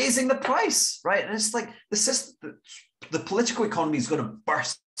 and they're raising the price, right? And it's like the political economy is going to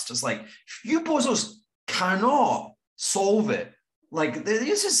burst. It's like you bozos cannot solve it. Like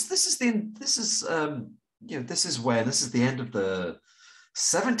this is the end of the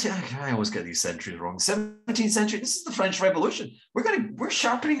 17th. I always get these centuries wrong. 17th century. This is the French Revolution. We're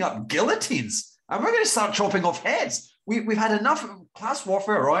sharpening up guillotines, and we're going to start chopping off heads. We've had enough class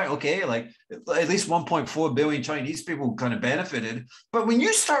warfare, right? Okay, like at least 1.4 billion Chinese people kind of benefited. But when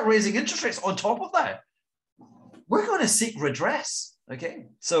you start raising interest rates on top of that, we're going to seek redress. Okay,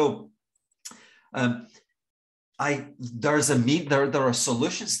 so there are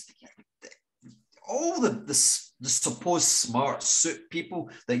solutions. All the supposed smart suit people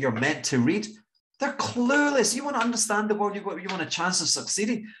that you're meant to read, they're clueless. You want to understand the world, you want a chance of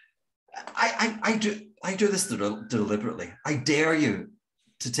succeeding. I do this deliberately. I dare you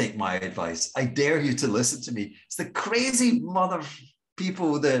to take my advice. I dare you to listen to me. It's the crazy mother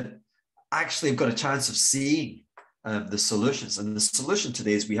people that actually have got a chance of seeing the solutions. And the solution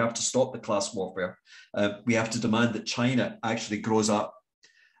today is we have to stop the class warfare. We have to demand that China actually grows up,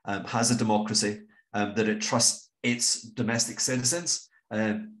 has a democracy, that it trusts its domestic citizens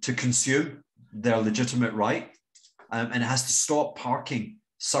to consume their legitimate right, and it has to stop parking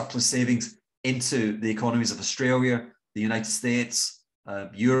surplus savings into the economies of Australia, the United States,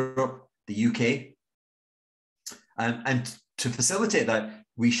 Europe, the UK. And to facilitate that,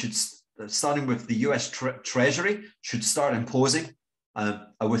 we should, starting with the US Treasury, should start imposing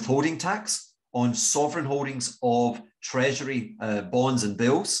a withholding tax on sovereign holdings of Treasury bonds and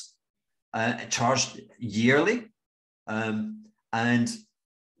bills, charged yearly. And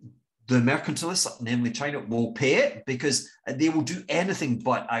the mercantilists, namely China, will pay it because they will do anything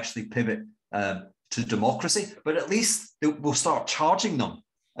but actually pivot to democracy. But at least we'll start charging them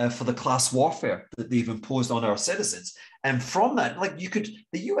for the class warfare that they've imposed on our citizens. And from that, like the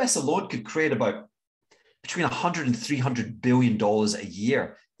US alone could create about between 100 and 300 billion dollars a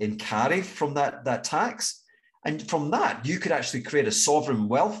year in carry from that tax. And from that, you could actually create a sovereign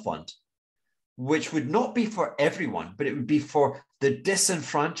wealth fund, which would not be for everyone, but it would be for the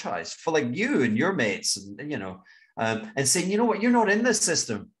disenfranchised, for like you and your mates, and saying, you know what, you're not in this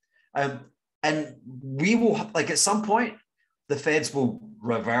system. And we will, like at some point, the Feds will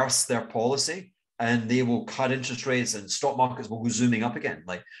reverse their policy and they will cut interest rates and stock markets will go zooming up again.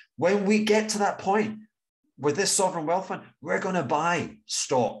 Like when we get to that point with this sovereign wealth fund, we're going to buy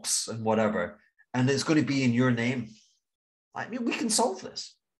stocks and whatever, and it's going to be in your name. I mean, we can solve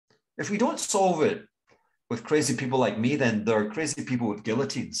this. If we don't solve it with crazy people like me, then there are crazy people with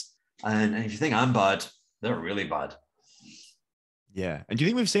guillotines. And if you think I'm bad, they're really bad. Yeah. And do you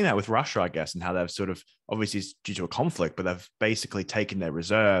think we've seen that with Russia, I guess, and how they've sort of, obviously it's due to a conflict, but they've basically taken their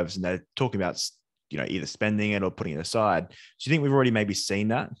reserves and they're talking about, either spending it or putting it aside. Do you think we've already maybe seen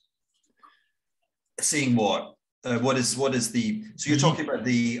that? Seeing what? What is the, so you're talking about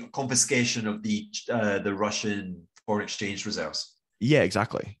the confiscation of the Russian foreign exchange reserves? Yeah,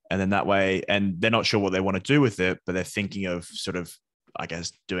 exactly. And then that way, and they're not sure what they want to do with it, but they're thinking of sort of, I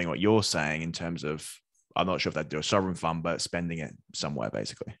guess, doing what you're saying in terms of, I'm not sure if they'd do a sovereign fund, but spending it somewhere,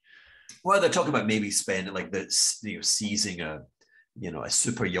 basically. Well, they're talking about maybe spending like this, seizing a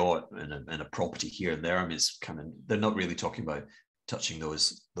super yacht and a property here and there. I mean, it's they're not really talking about touching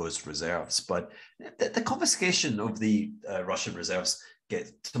those reserves, but the confiscation of the Russian reserves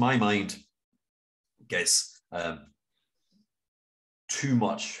to my mind, gets too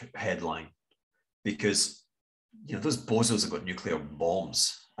much headline because those bozos have got nuclear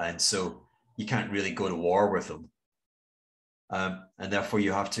bombs, and so you can't really go to war with them, and therefore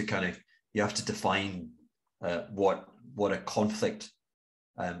you have to define what a conflict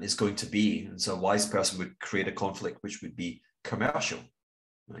is going to be. And so a wise person would create a conflict which would be commercial,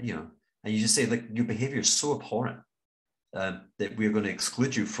 you know, and you just say, like, your behavior is so abhorrent that we're going to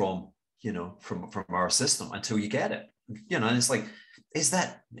exclude you from, you know, from our system until you get it, you know. And it's like,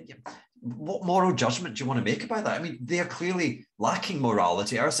 what moral judgment do you want to make about that? I mean, they're clearly lacking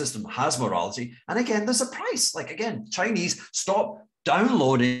morality. Our system has morality. And again, there's a price. Like, again, Chinese, stop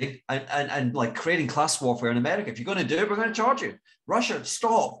downloading and like creating class warfare in America. If you're going to do it, we're going to charge you. Russia,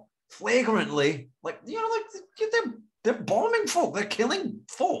 stop flagrantly, like, you know, like they're bombing folk, they're killing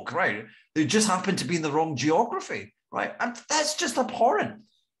folk, right? They just happen to be in the wrong geography, right? And that's just abhorrent.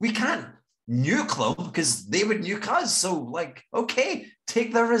 We can't nuke them because they would nuke us. So, like, okay,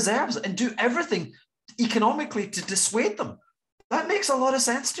 take their reserves and do everything economically to dissuade them. That makes a lot of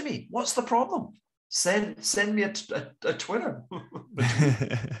sense to me. What's the problem? Send me a Twitter.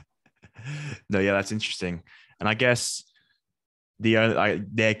 No, yeah, that's interesting. And I guess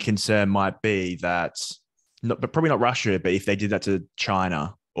their concern might be that, but probably not Russia, but if they did that to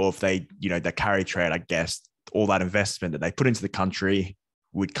China, or if they, you know, the carry trade, I guess all that investment that they put into the country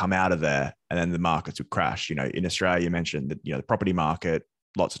would come out of there, and then the markets would crash. You know, in Australia, you mentioned that, you know, the property market,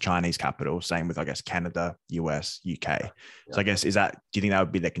 lots of Chinese capital. Same with, I guess, Canada, US, UK. Yeah. So I guess, do you think that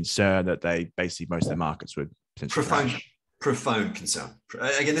would be their concern, that they basically, most of the markets would potentially crash? Profound concern.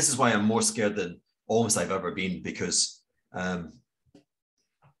 Again, this is why I'm more scared than almost I've ever been, because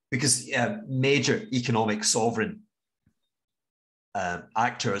major economic sovereign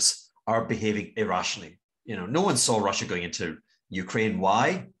actors are behaving irrationally. You know, no one saw Russia going into Ukraine.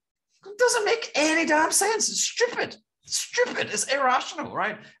 Why? It doesn't make any damn sense. It's stupid. It's irrational,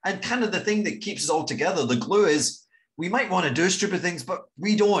 right? And kind of the thing that keeps us all together, the glue, is we might want to do stupid things, but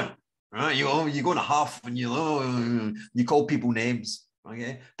we don't, right? You go in a huff and you call people names,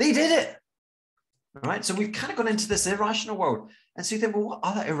 okay? They did it, right? So we've kind of gone into this irrational world. And so you think, well, what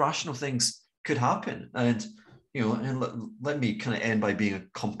other irrational things could happen? And, you know, and let me kind of end by being a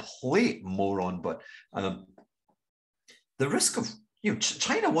complete moron, but the risk of, you know,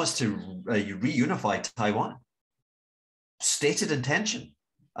 China wants to reunify Taiwan. Stated intention,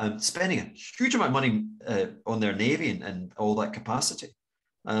 spending a huge amount of money on their navy and all that capacity.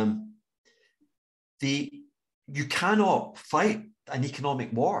 You cannot fight an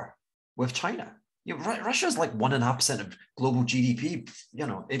economic war with China. You know, Russia is like 1.5% of global GDP. You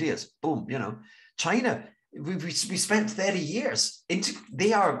know, it is. Boom. You know, China. We spent 30 years into.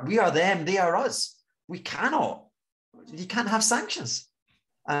 We are them. They are us. We cannot. You can't have sanctions.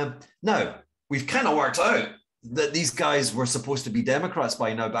 Now we've kind of worked out that these guys were supposed to be Democrats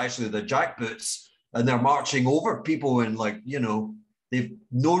by now, but actually they're jackboots and they're marching over people, and, like, you know, they've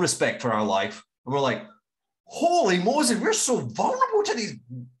no respect for our life. And we're like, holy Moses, we're so vulnerable to these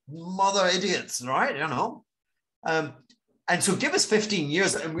mother idiots, right? You know? And so give us 15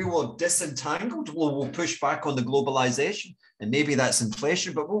 years and we will disentangle. We'll push back on the globalization, and maybe that's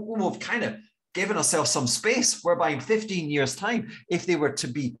inflation, but we'll kind of given ourselves some space whereby in 15 years' time, if they were to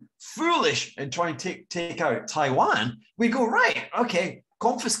be foolish and try and take out Taiwan, we go, right, okay,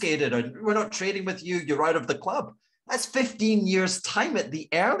 confiscated, and we're not trading with you, you're out of the club. That's 15 years' time at the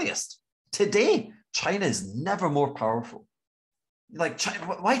earliest. Today, China is never more powerful. Like, China,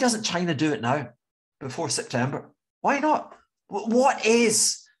 why doesn't China do it now, before September? Why not?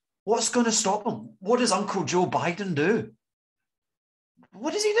 What's going to stop them? What does Uncle Joe Biden do?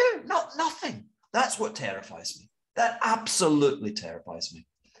 What does he do? Nothing. That's what terrifies me. That absolutely terrifies me.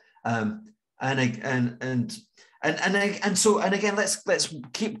 And again, let's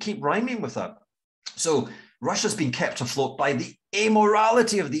keep rhyming with that. So Russia's been kept afloat by the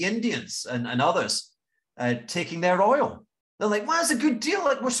amorality of the Indians and others taking their oil. They're like, well, it's a good deal.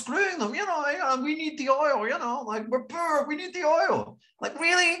 Like, we're screwing them, you know, we need the oil, you know, like, we're poor, we need the oil. Like,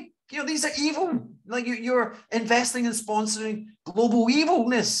 really? You know, these are evil. Like, you're investing and sponsoring global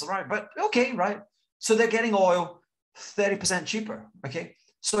evilness, right? But okay, right. So they're getting oil 30% cheaper, okay?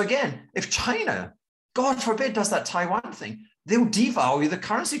 So again, if China, God forbid, does that Taiwan thing, they'll devalue the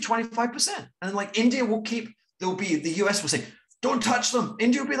currency 25%. And like India will the US will say, don't touch them.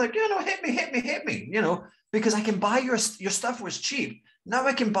 India will be like, hit me, you know, because I can buy your stuff was cheap. Now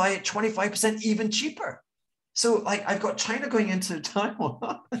I can buy it 25% even cheaper. So, like, I've got China going into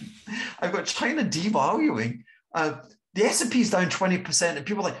Taiwan. I've got China devaluing. The S&P is down 20%, and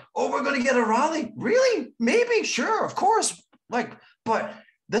people are like, oh, we're going to get a rally. Really? Maybe, sure, of course. Like, but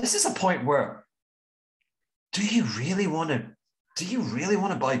this is a point where, do you really want to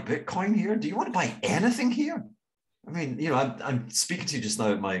buy Bitcoin here? Do you want to buy anything here? I mean, I'm speaking to you just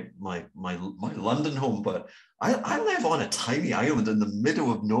now at my London home, but I live on a tiny island in the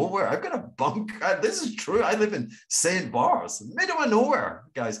middle of nowhere. I've got a bunk. This is true. I live in St. Barts, middle of nowhere,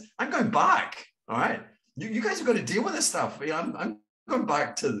 guys. I'm going back. All right. You guys have got to deal with this stuff. I'm going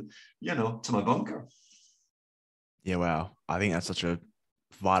back to, to my bunker. Yeah, wow. I think that's such a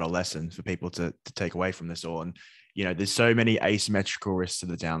vital lesson for people to take away from this all. And, there's so many asymmetrical risks to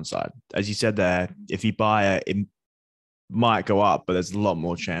the downside. As you said there, if you buy it might go up, but there's a lot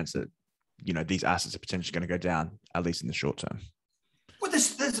more chance that, these assets are potentially going to go down, at least in the short term. Well,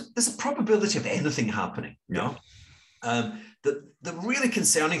 there's a probability of anything happening. Yeah. The really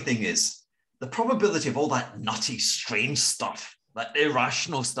concerning thing is the probability of all that nutty, strange stuff, that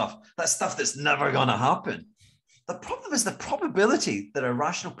irrational stuff, that stuff that's never going to happen. The problem is the probability that a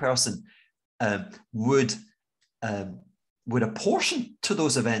rational person would apportion to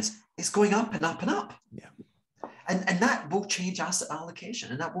those events is going up and up and up. Yeah. And that will change asset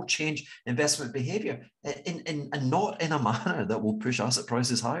allocation, and that will change investment behavior and not in a manner that will push asset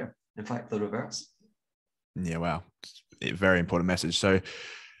prices higher. In fact, the reverse. Yeah, wow. Very important message. So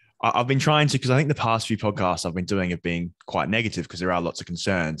I've been trying to, because I think the past few podcasts I've been doing have been quite negative because there are lots of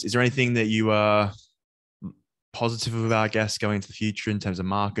concerns. Is there anything that you are positive of our guests going into the future in terms of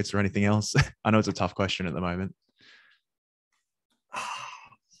markets or anything else? I know it's a tough question at the moment.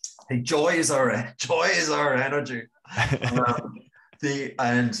 Joy is our energy. I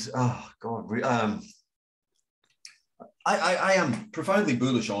am profoundly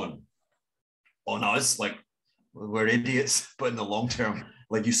bullish on us. Like, we're idiots, but in the long term,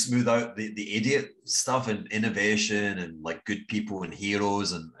 like, you smooth out the idiot stuff and innovation and like good people and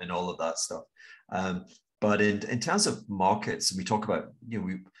heroes and all of that stuff. But in terms of markets, we talk about,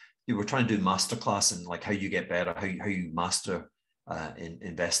 we're trying to do masterclass and like how you get better, how you master in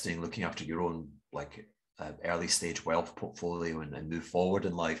investing, looking after your own like early stage wealth portfolio and move forward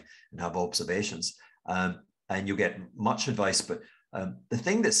in life and have observations. And you'll get much advice. But the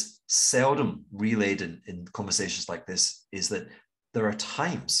thing that's seldom relayed in conversations like this is that there are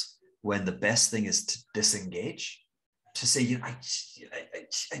times when the best thing is to disengage, to say,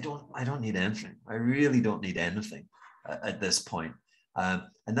 I don't need anything. I really don't need anything at this point. And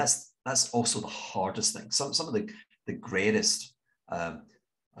that's also the hardest thing. Some of the greatest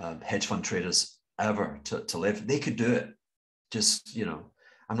hedge fund traders ever to live, they could do it. Just,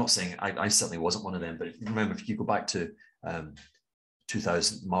 I'm not saying I certainly wasn't one of them, but remember, if you go back to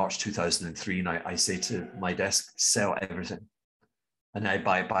March 2003, and I say to my desk, sell everything, and I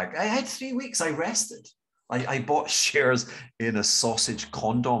buy it back. I had 3 weeks. I rested. I bought shares in a sausage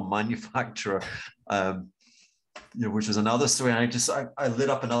condom manufacturer, which was another story. And I lit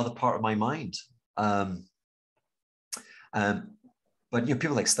up another part of my mind. But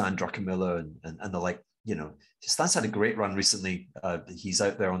people like Stan Druckenmiller and the like, Stan's had a great run recently. He's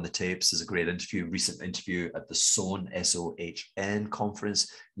out there on the tapes. There's a great recent interview at the SOHN, SOHN conference.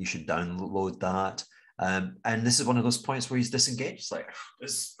 You should download that. And this is one of those points where he's disengaged.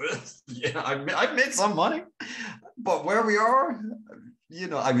 It's like, I've made some money, but where we are,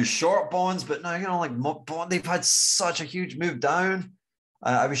 I was short bonds, but now, like bond, they've had such a huge move down.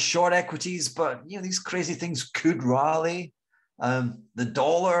 I was short equities, but these crazy things could rally. The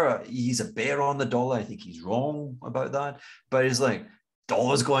dollar, he's a bear on the dollar. I think he's wrong about that, but it's like,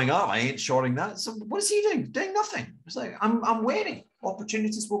 dollar's going up. I ain't shorting that. So what is he doing? Doing nothing. It's like, I'm waiting.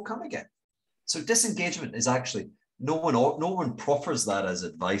 Opportunities will come again. So disengagement is actually, no one proffers that as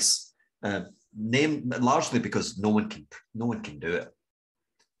advice. Largely because no one can do it.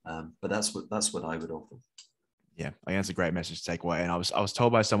 But that's what I would offer. Yeah, I think that's a great message to take away. And I was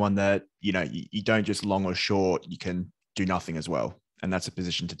told by someone that you don't just long or short, you can do nothing as well, and that's a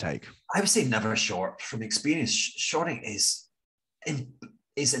position to take. I would say never short. From experience, shorting is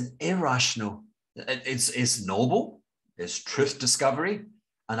an irrational. It's noble. It's truth discovery,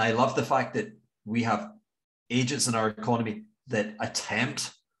 and I love the fact that we have agents in our economy that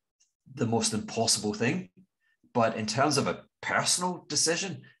attempt the most impossible thing. But in terms of a personal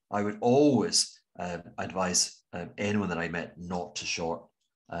decision, I would always advise anyone that I met not to short.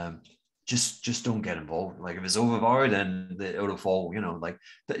 Just don't get involved. Like, if it's overvalued, then it'll fall.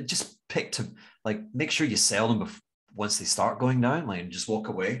 Just pick to make sure you sell them once they start going down. And just walk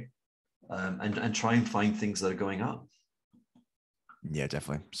away, and try and find things that are going up. Yeah,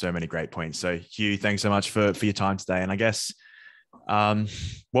 definitely. So many great points. So Hugh, thanks so much for your time today. And I guess, what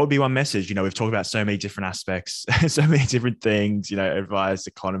would be one message? We've talked about so many different aspects, so many different things, advice,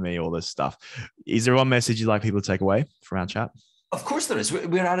 economy, all this stuff. Is there one message you'd like people to take away from our chat? Of course there is.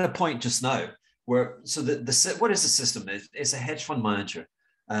 We're at a point just now where, so what is the system? It's a hedge fund manager,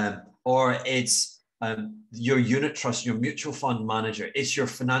 or it's your unit trust, your mutual fund manager, it's your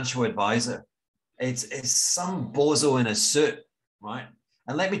financial advisor. It's some bozo in a suit, right?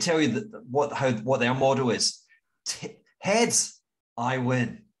 And let me tell you what their motto is. Heads, I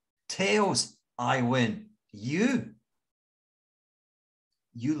win. Tails, I win. You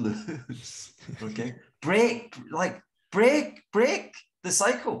lose. Okay. break the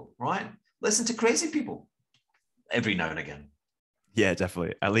cycle, right? Listen to crazy people every now and again. Yeah,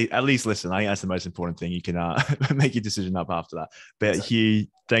 definitely. At least listen. I think that's the most important thing. You can make your decision up after that. But Exactly. Hugh,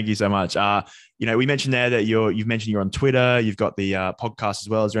 thank you so much. We mentioned there that you've mentioned you're on Twitter. You've got the podcast as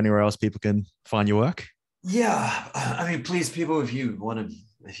well. Is there anywhere else people can find your work? Yeah, I mean, please, people, if you want to,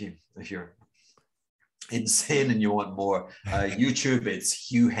 if you're insane and you want more, YouTube, it's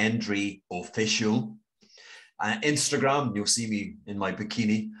Hugh Hendry Official. Instagram, you'll see me in my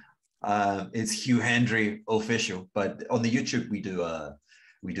bikini. It's Hugh Hendry Official. But on the YouTube, we do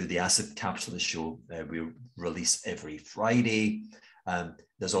the Asset Capitalist Show. We release every Friday.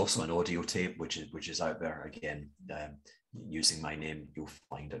 There's also an audio tape which is out there again. Using my name, you'll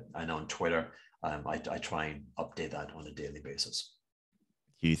find it. And on Twitter, I try and update that on a daily basis.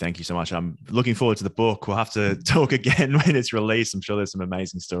 Hugh, thank you so much. I'm looking forward to the book. We'll have to talk again when it's released. I'm sure there's some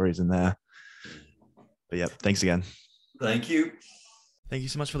amazing stories in there. But yeah, thanks again. Thank you. Thank you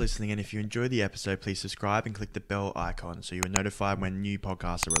so much for listening. And if you enjoyed the episode, please subscribe and click the bell icon so you are notified when new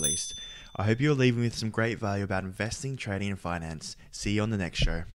podcasts are released. I hope you're leaving with some great value about investing, trading, and finance. See you on the next show.